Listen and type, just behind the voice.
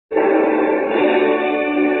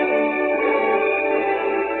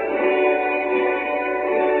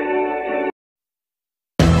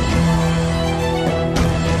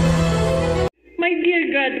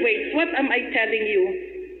what am I telling you?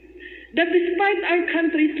 That despite our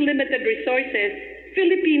country's limited resources,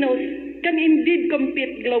 Filipinos can indeed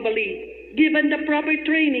compete globally, given the proper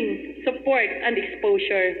training, support, and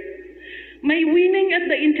exposure. My winning at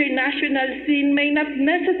the international scene may not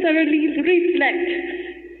necessarily reflect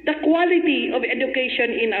the quality of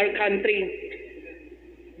education in our country.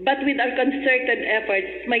 But with our concerted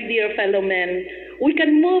efforts, my dear fellow men, we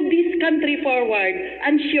can move this country forward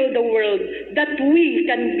and show the world that we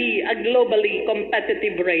can be a globally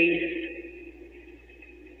competitive race.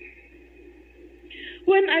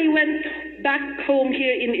 When I went back home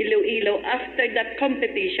here in Iloilo after that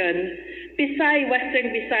competition, Western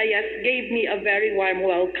Visayas gave me a very warm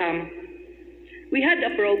welcome. We had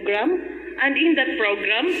a program, and in that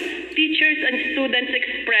program, teachers and students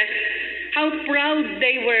expressed how proud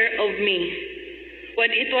they were of me. When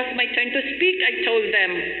it was my turn to speak, I told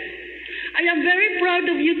them, I am very proud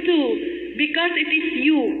of you too, because it is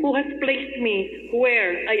you who has placed me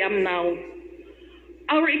where I am now.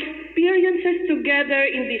 Our experiences together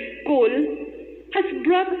in this school has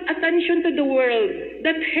brought attention to the world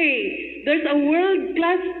that, hey, there's a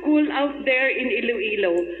world-class school out there in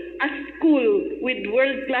Iloilo, a school with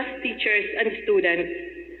world-class teachers and students.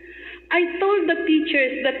 I told the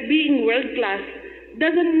teachers that being world-class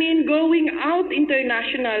doesn't mean going out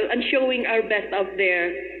international and showing our best out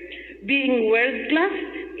there. Being world-class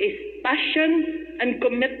is passion and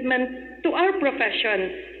commitment to our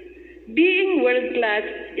profession. Being world-class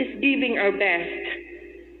is giving our best.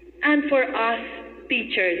 And for us,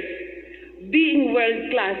 teachers, being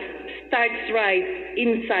world-class starts right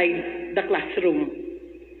inside the classroom.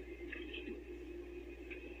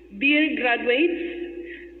 Dear graduates,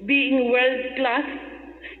 being world-class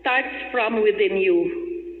starts from within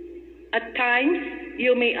you. At times,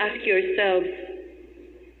 you may ask yourselves,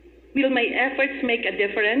 will my efforts make a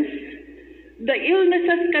difference? The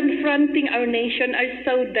illnesses confronting our nation are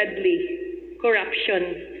so deadly.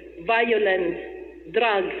 Corruption, violence,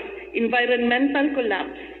 drugs, environmental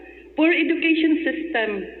collapse, poor education system,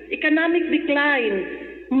 economic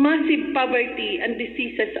decline, massive poverty, and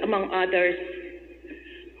diseases, among others.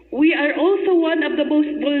 We are also one of the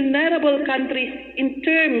most vulnerable countries in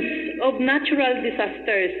terms of natural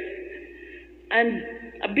disasters. And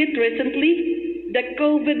a bit recently, the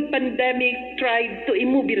COVID pandemic tried to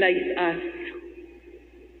immobilize us.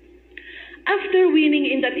 After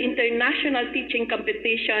winning in that international teaching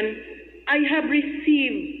competition, I have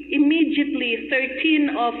received immediately 13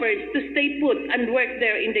 offers to stay put and work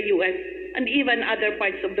there in the US and even other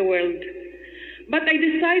parts of the world. But I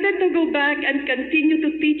decided to go back and continue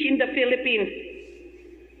to teach in the Philippines.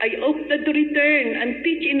 I opted to return and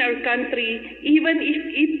teach in our country, even if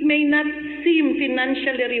it may not seem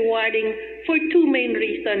financially rewarding, for two main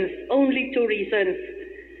reasons, only two reasons.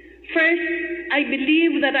 First, I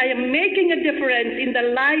believe that I am making a difference in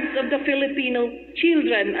the lives of the Filipino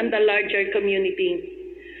children and the larger community.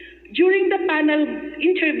 During the panel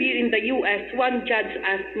interview in the US, one judge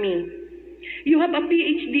asked me, "You have a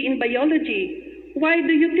PhD in biology. Why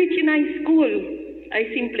do you teach in high school?" I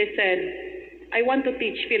simply said, "I want to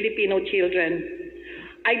teach Filipino children."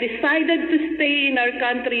 I decided to stay in our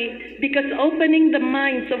country because opening the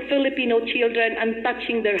minds of Filipino children and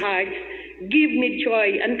touching their hearts give me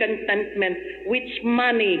joy and contentment which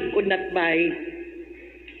money could not buy.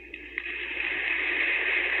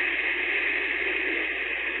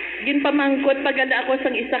 Ginpamangkot pagada ako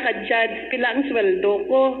sang isa ka judge, pila ang sweldo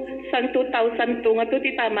ko, sang 2002 nga to,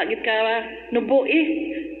 titama gid ka nubo eh.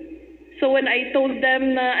 So when I told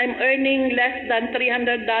them na I'm earning less than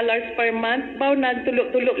 $300 per month, baw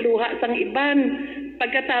nagtulo-tulo luha sang iban.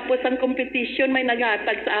 Pagkatapos ang competition, may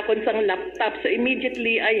naghatag sa akon sang laptop. So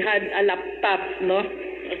immediately I had a laptop, no?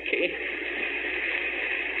 Okay.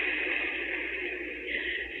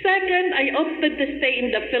 Second, I opted to stay in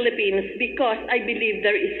the Philippines because I believe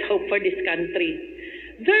there is hope for this country.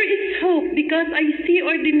 There is hope because I see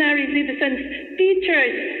ordinary citizens,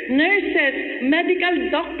 teachers, nurses, medical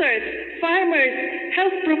doctors, farmers,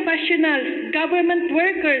 health professionals, government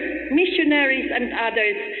workers, missionaries, and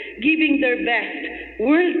others giving their best,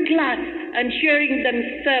 world-class, and sharing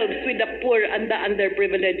themselves with the poor and the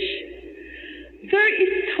underprivileged. There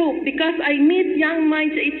is hope because I meet young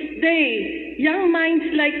minds each day, young minds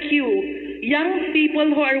like you, young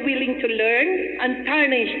people who are willing to learn,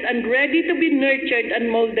 untarnished, and ready to be nurtured and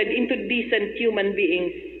molded into decent human beings.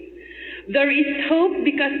 There is hope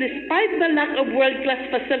because despite the lack of world-class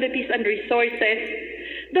facilities and resources,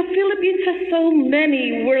 the Philippines has so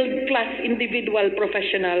many world-class individual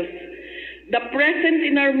professionals. The presence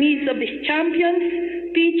in our midst of these champions,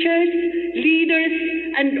 teachers, leaders,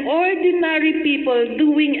 and ordinary people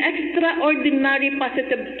doing extraordinary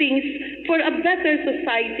positive things for a better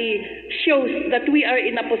society shows that we are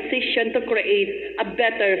in a position to create a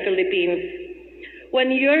better Philippines.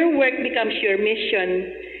 When your work becomes your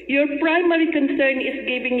mission, your primary concern is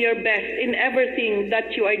giving your best in everything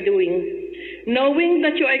that you are doing. Knowing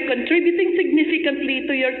that you are contributing significantly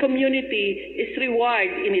to your community is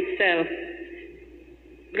reward in itself.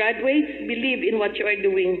 Graduates, believe in what you are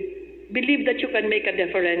doing. Believe that you can make a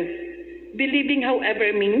difference. Believing,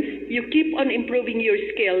 however, means you keep on improving your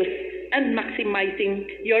skills and maximizing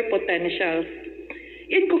your potentials.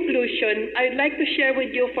 In conclusion, I'd like to share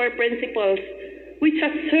with you 4 principles which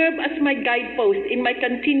have served as my guidepost in my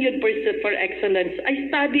continued pursuit for excellence. I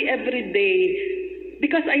study every day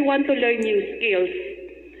because I want to learn new skills.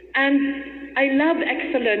 And I love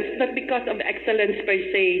excellence, not because of excellence per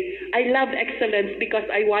se. I love excellence because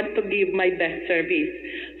I want to give my best service.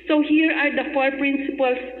 So here are the 4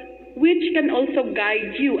 principles which can also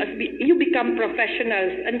guide you as you become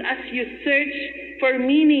professionals and as you search for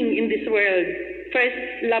meaning in this world.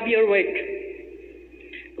 First, love your work.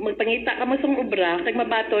 Kung magpangita ka mo sa obra, kag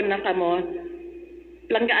mabaton na ka mo,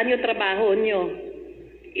 langgaan yung trabaho nyo.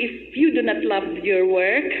 If you do not love your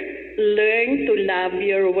work, learn to love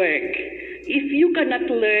your work. If you cannot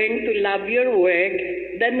learn to love your work,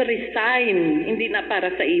 then resign. Hindi na para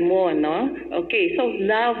sa imo, no? Okay, so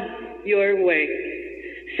love your work.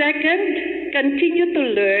 Second, continue to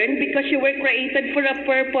learn because you were created for a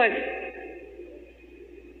purpose.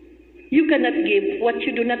 You cannot give what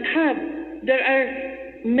you do not have. There are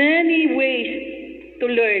many ways to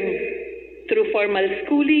learn through formal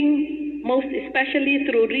schooling, most especially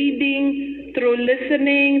through reading, through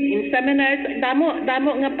listening, in seminars.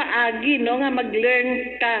 Damo nga paagi, no, nga mag-learn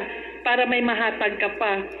ka para may mahatag ka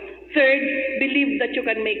pa. Third, believe that you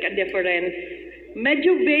can make a difference.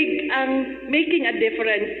 Medyo vague ang making a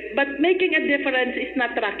difference, but making a difference is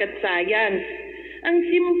not rocket science. Ang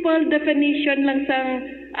simple definition lang sa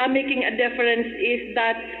making a difference is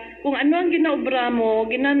that kung ano ang ginaobra mo,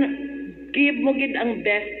 give mo gid ang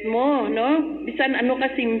best mo, no? Bisan ano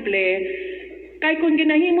ka simple. Kay kung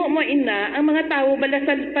ginahimo mo ina, ang mga tao bala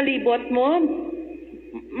sa palibot mo,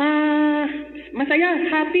 masaya,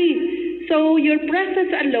 happy. So your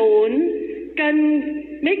presence alone can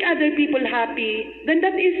make other people happy. Then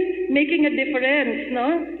that is making a difference, no?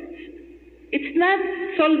 It's not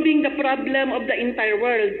solving the problem of the entire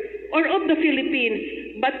world or of the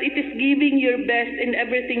Philippines, but it is giving your best in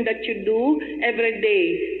everything that you do every day.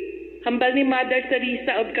 Hambal ni Mother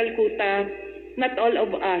Teresa of Calcutta, not all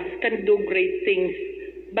of us can do great things,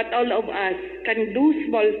 but all of us can do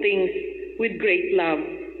small things with great love.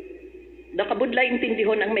 Nakabudlay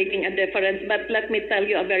intindihon ang making a difference, but let me tell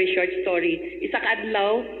you a very short story. Isa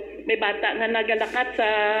kadlaw, may bata nga nagalakat sa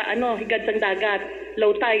higad sang dagat,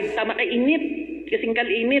 low tide, tama kay init, kasing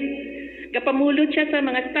init. Gapamulot siya sa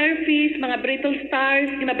mga starfish, mga brittle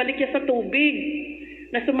stars, ginabalik siya sa tubig.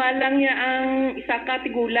 Nasumalang niya ang isa ka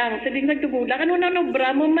tigulang. Siling nagtigulang, ano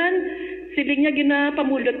obra mo man? Siling niya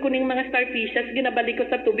ginapamulot ko ning mga starfishes, ginabalik ko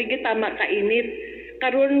sa tubig, tama kainit.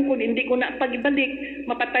 Karon kung hindi ko na pagibalik,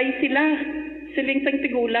 mapatay sila. Siling sang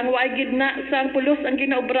tigulang, waay gid na sang pulos ang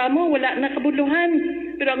ginaobra mo, wala na kabuluhan.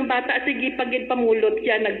 Pero ang bata sige pagid pamulot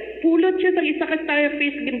siya, nagpulot siya sang isa ka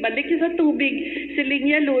starfish, ginbalik siya sa tubig. Siling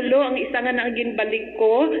niya, lolo, ang isa nga na ang ginbalik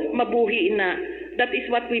ko, mabuhi na. That is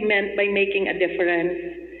what we meant by making a difference.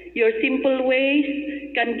 Your simple ways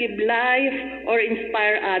can give life or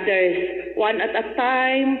inspire others. 1 at a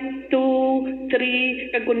time, 2,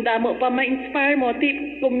 3, kagunda mo pa ma-inspire mo,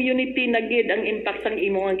 community na gid ang impact sang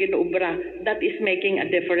imo nga ginuobra. That is making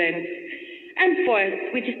a difference. And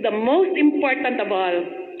fourth, which is the most important of all,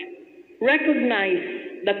 recognize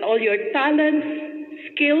that all your talents,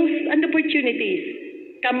 skills, and opportunities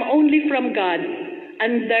come only from God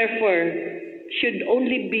and therefore should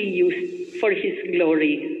only be used for His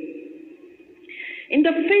glory. In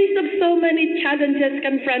the face of so many challenges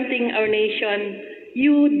confronting our nation,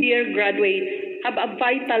 you, dear graduates, have a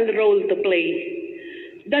vital role to play.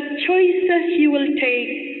 The choices you will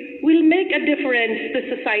take will make a difference to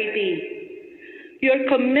society. Your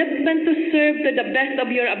commitment to serve to the best of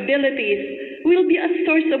your abilities will be a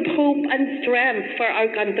source of hope and strength for our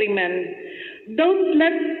countrymen. Don't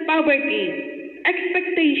let poverty,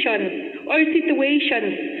 expectations, or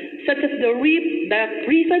situations such as the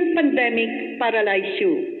recent pandemic paralyze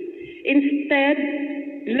you. Instead,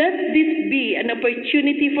 let this be an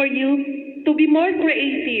opportunity for you to be more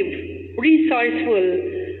creative, resourceful,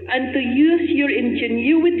 and to use your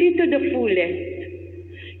ingenuity to the fullest.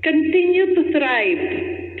 Continue to thrive,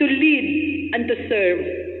 to lead, and to serve.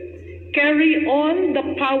 Carry on the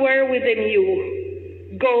power within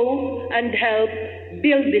you. Go and help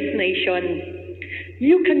build this nation.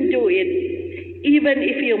 You can do it, even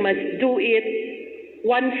if you must do it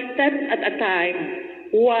one step at a time,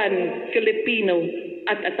 one Filipino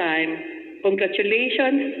at a time.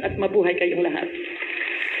 Congratulations at mabuhay kayong lahat.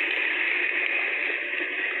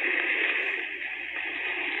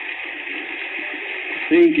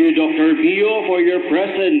 Thank you, Dr. Bio, for your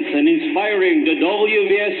presence and inspiring the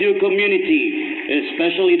WVSU community,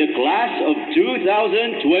 especially the class of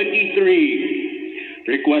 2023.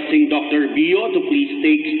 Requesting Dr. Bio to please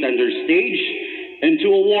take center stage and to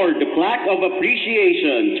award the plaque of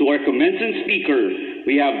appreciation to our commencement speaker,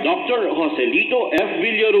 we have Dr. Joselito F.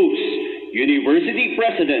 Villaruz, University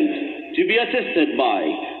President, to be assisted by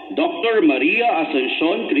Dr. Maria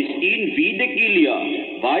Asuncion Christine V. De Quilla,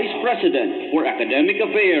 Vice President for Academic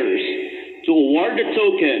Affairs. To award the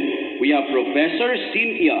token, we have Professor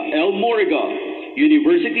Cynthia L. Morga,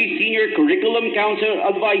 University Senior Curriculum Council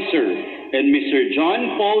Advisor, and Mr.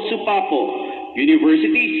 John Paul Supapo,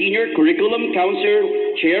 University Senior Curriculum Council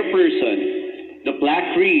Chairperson. The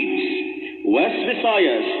plaque reads, West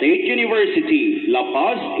Visayas State University, La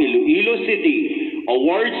Paz, Iloilo City,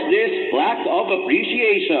 awards this plaque of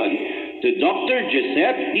appreciation to Dr.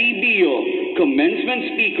 Giuseppe P. Bio,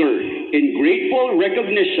 Commencement Speaker, in grateful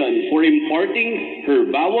recognition for imparting her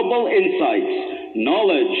valuable insights,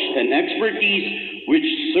 knowledge, and expertise which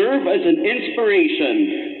serve as an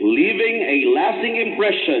inspiration, leaving a lasting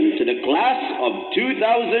impression to the class of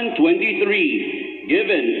 2023,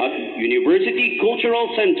 given at University Cultural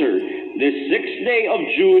Center this 6th day of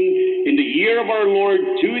June in the year of our Lord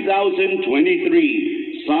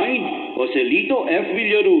 2023. Signed, Joselito F.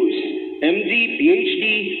 Villaruz, MD,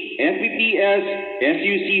 PhD, FPPS,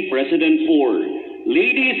 SUC President 4.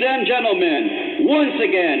 Ladies and gentlemen, once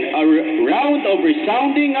again, a round of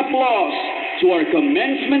resounding applause to our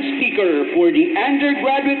commencement speaker for the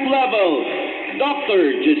undergraduate level,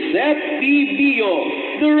 Dr. Giuseppe P. Bio,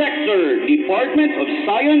 Director, Department of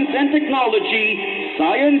Science and Technology,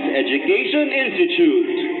 Science Education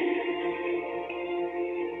Institute.